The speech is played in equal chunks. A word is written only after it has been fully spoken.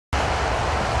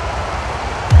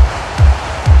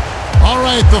All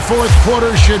right, the fourth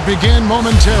quarter should begin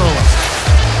momentarily.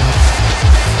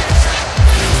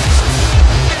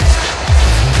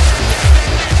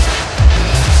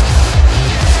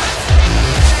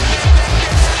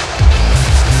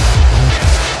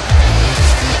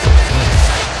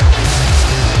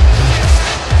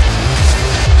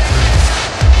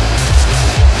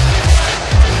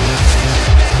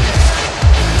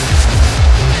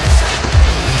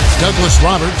 Douglas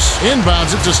Roberts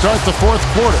inbounds it to start the fourth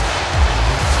quarter.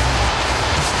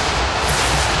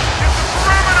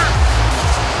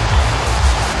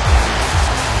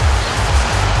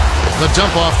 The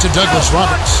dump off to Douglas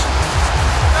Roberts.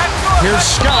 Here's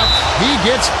Scott. He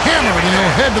gets hammered and he'll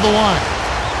head to the line.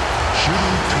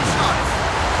 Shooting two.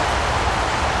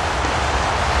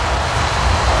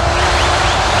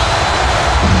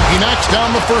 He knocks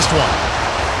down the first one.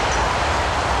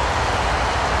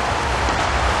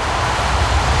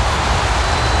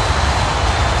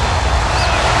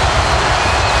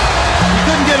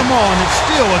 Get them all, and it's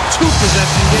still a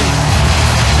two-possession game.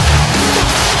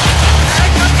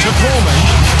 To Coleman,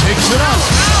 takes it out.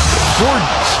 Gordon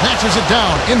snatches it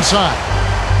down inside.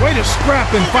 Way to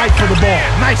scrap and fight for the ball.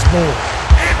 Nice ball.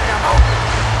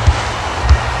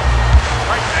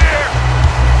 Right there.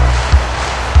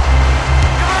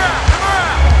 Come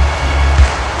around.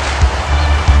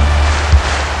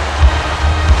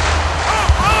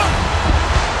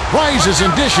 Rises and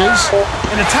dishes.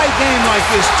 In a tight game like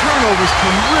this, turnovers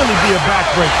can really be a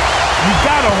backbreaker. You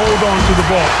gotta hold on to the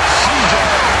ball.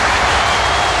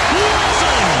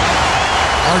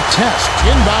 Artest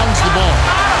inbounds the ball.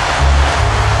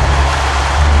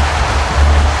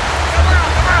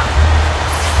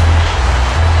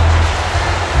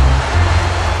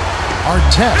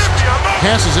 Artest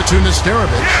passes it to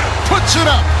Nesterovic. Puts it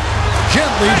up.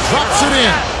 Gently drops it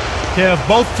in. Kev,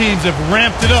 both teams have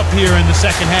ramped it up here in the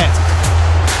second half.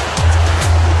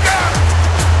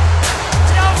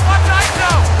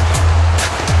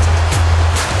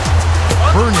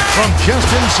 Burning from just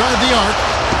inside the arc.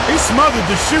 He smothered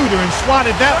the shooter and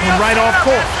swatted that one right off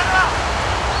course.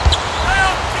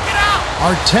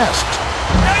 Artest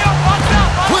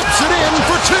flips it in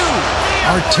for two.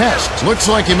 Artest looks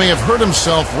like he may have hurt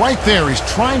himself right there. He's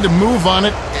trying to move on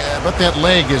it, but that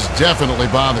leg is definitely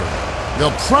bothering him.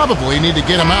 They'll probably need to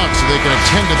get him out so they can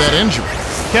attend to that injury.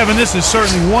 Kevin, this is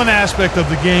certainly one aspect of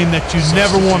the game that you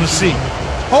never want to see.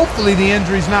 Hopefully the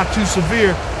injury's not too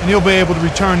severe and he'll be able to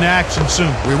return to action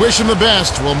soon. We wish him the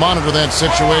best. We'll monitor that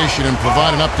situation and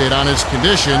provide an update on his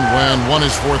condition when one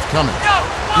is forthcoming.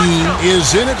 He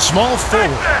is in at small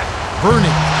forward.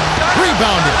 Burning.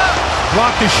 Rebounded.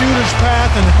 Block the shooter's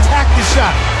path and attack the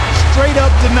shot. Straight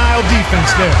up denial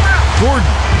defense there. Gordon.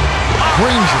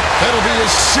 Granger. That'll be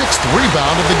his sixth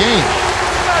rebound of the game.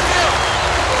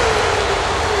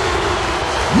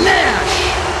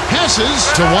 Nash.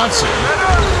 Passes to Watson.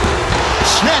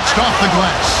 Snatched off the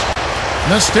glass.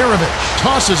 Nesterovic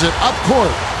tosses it up court.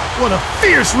 What a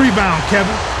fierce rebound,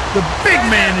 Kevin. The big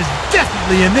man is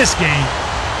definitely in this game.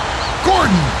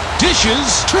 Gordon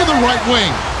dishes to the right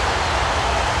wing.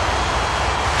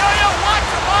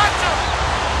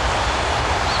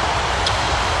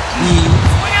 He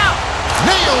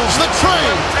nails the tray.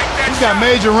 He's got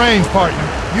major range, partner.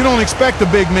 You don't expect a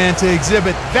big man to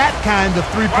exhibit that kind of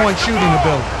three-point shooting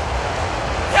ability.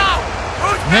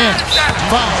 Nash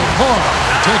fouled hard.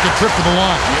 Take a trip to the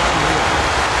line.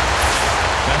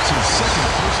 That's his second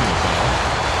personal foul.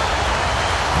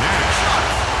 Nash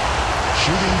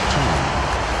shooting two.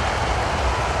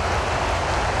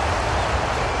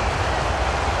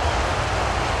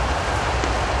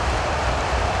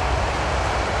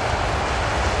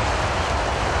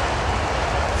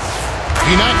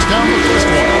 He knocks down the first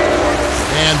one.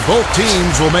 And both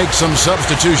teams will make some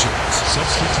substitutions.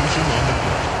 Substitution on the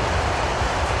court.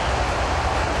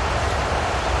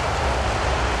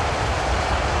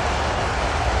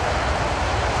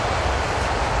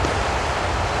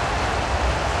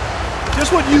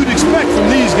 Just what you'd expect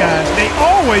from these guys. They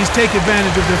always take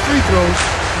advantage of their free throws,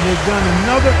 and they've done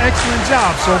another excellent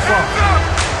job so far.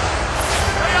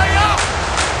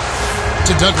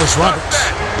 To Douglas Roberts.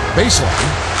 Baseline.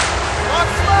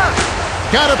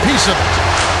 Got a piece of it,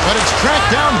 but it's tracked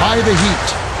down by the Heat.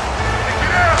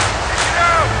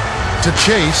 To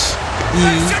Chase.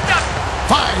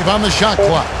 E5 on the shot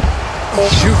clock.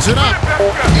 Shoots it up.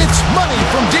 It's money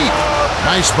from deep.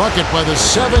 Nice bucket by the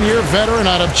 7-year veteran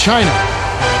out of China.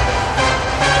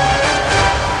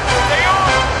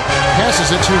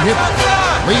 Passes it to Hibbert.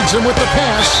 Leads him with the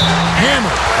pass. Hammer.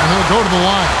 And he'll go to the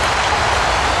line.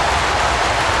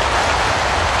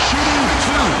 Shooting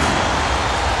two.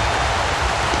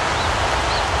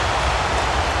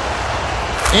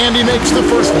 And he makes the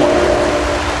first one.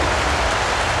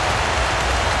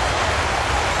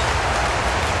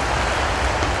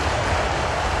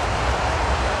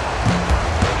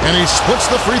 And he splits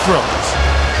the free throws.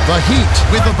 The Heat,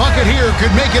 with the bucket here,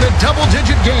 could make it a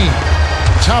double-digit game.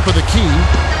 Top of the key,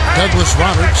 Douglas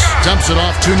Roberts dumps it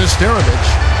off to Nesterovic.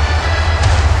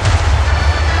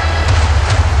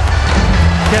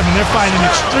 Kevin, they're fighting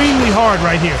extremely hard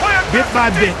right here. Bit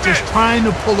by bit, just trying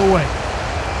to pull away.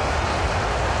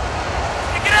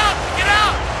 Get out! Get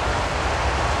out!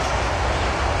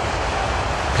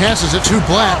 Passes it to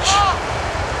Blatch.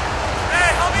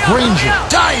 Hey, help me out! Granger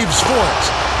dives for it.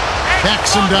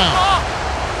 Backs him down.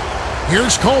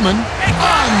 Here's Coleman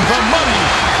on the money.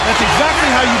 That's exactly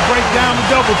how you break down a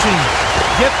double team.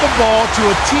 Get the ball to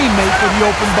a teammate for the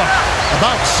open bucket.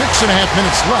 About 6.5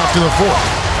 minutes left in the fourth.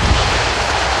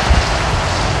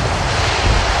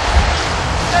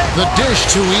 The dish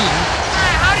to E.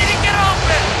 Hey, how did he get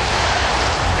open?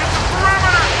 It's the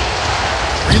perimeter!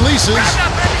 Releases. Grab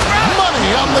that, baby, grab it!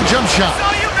 Money on the jump shot.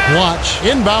 Saw you, man! Watch.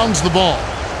 Inbounds the ball.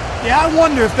 Yeah, I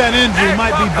wonder if that injury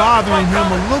might be bothering him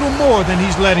a little more than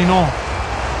he's letting on.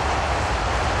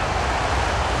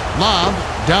 Lob.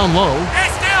 Down low. Hey,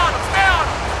 stay on him! Stay on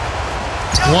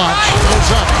him! Watch.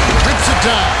 Goes up. Rips it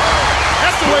down.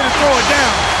 That's the way to throw it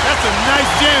down. That's a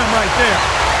nice jam right there.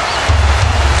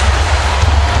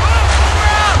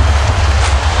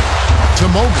 To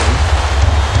Mobley.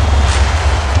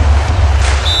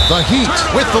 The Heat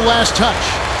with the last touch.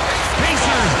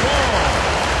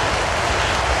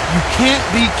 You can't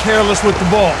be careless with the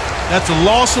ball. That's a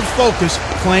loss of focus,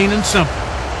 plain and simple.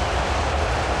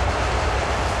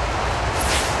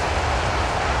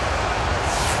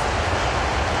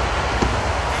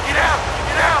 Get out!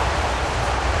 Get out!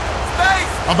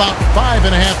 Space! About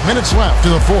 5.5 minutes left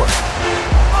in the fourth.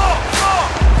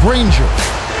 Granger.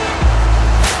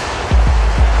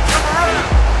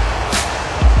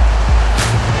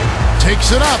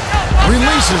 Takes it up.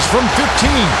 Releases from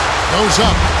 15. Goes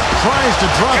up. Tries to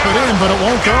drop it in, but it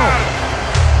won't go.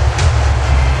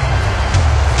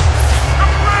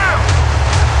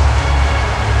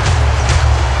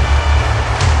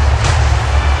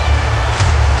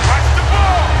 Watch the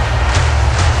ball!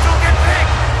 Still get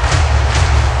picked!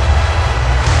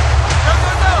 Go!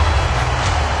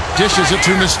 Dishes it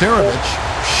to Nesterovic.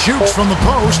 Shoots from the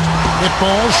post. It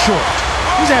falls short.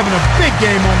 He's having a big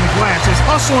game on the glass. His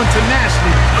hustle and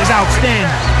tenacity is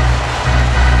outstanding.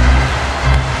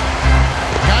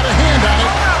 Got a hand on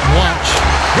it. Watch.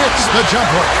 Hits the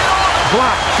jumper.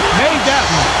 Block. Made that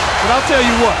one. But I'll tell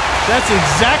you what, that's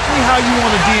exactly how you want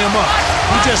to D him up.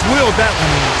 He just willed that one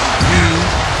in.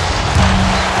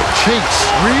 Chase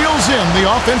reels in the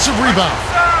offensive rebound.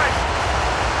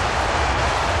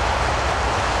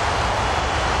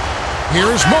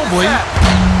 Here's Mobley.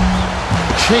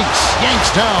 Chase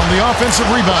yanks down the offensive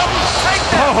rebound.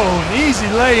 Oh, an easy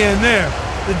lay-in there.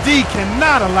 The D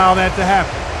cannot allow that to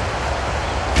happen.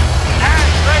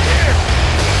 Right here!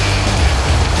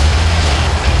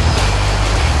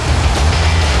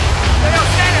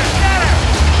 Center!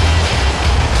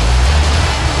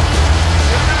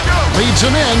 Leads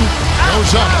him in.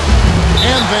 Goes up.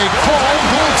 And they call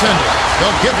goaltending.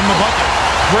 They'll give him a bucket.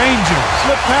 Granger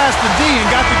slipped past the D and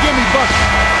got the gimme bucket.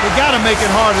 They got to make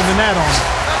it harder than that on him.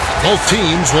 Both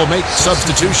teams will make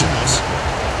substitutions.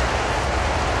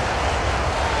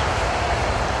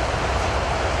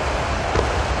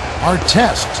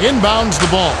 Artest inbounds the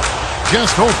ball.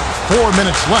 Just over 4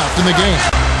 minutes left in the game.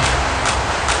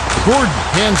 Gordon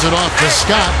hands it off to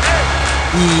Scott.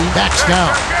 E backs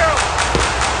down.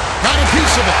 Got a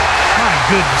piece of it. My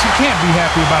goodness, you can't be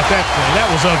happy about that play. That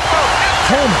was ugly.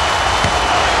 Coleman.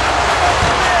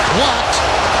 Blocked.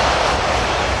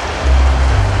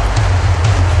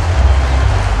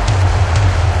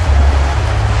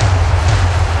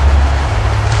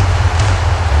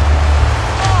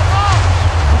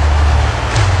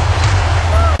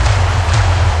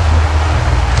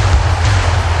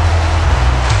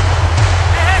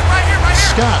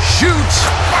 Scott shoots,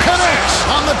 connects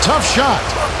on the tough shot.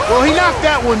 Well, he knocked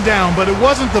that one down, but it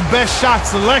wasn't the best shot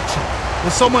selection.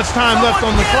 With so much time left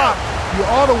on the clock, you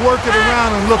ought to work it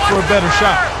around and look for a better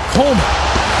shot. Coleman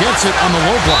gets it on the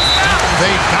low block.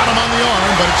 They got him on the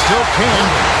arm, but it still can.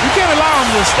 You can't allow him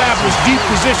to establish deep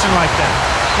position like that.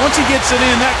 Once he gets it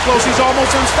in that close, he's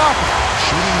almost unstoppable.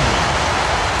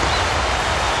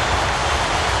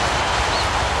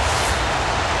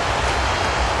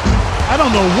 I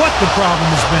don't know what the problem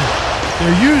has been.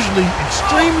 They're usually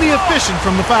extremely efficient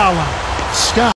from the foul line. Scott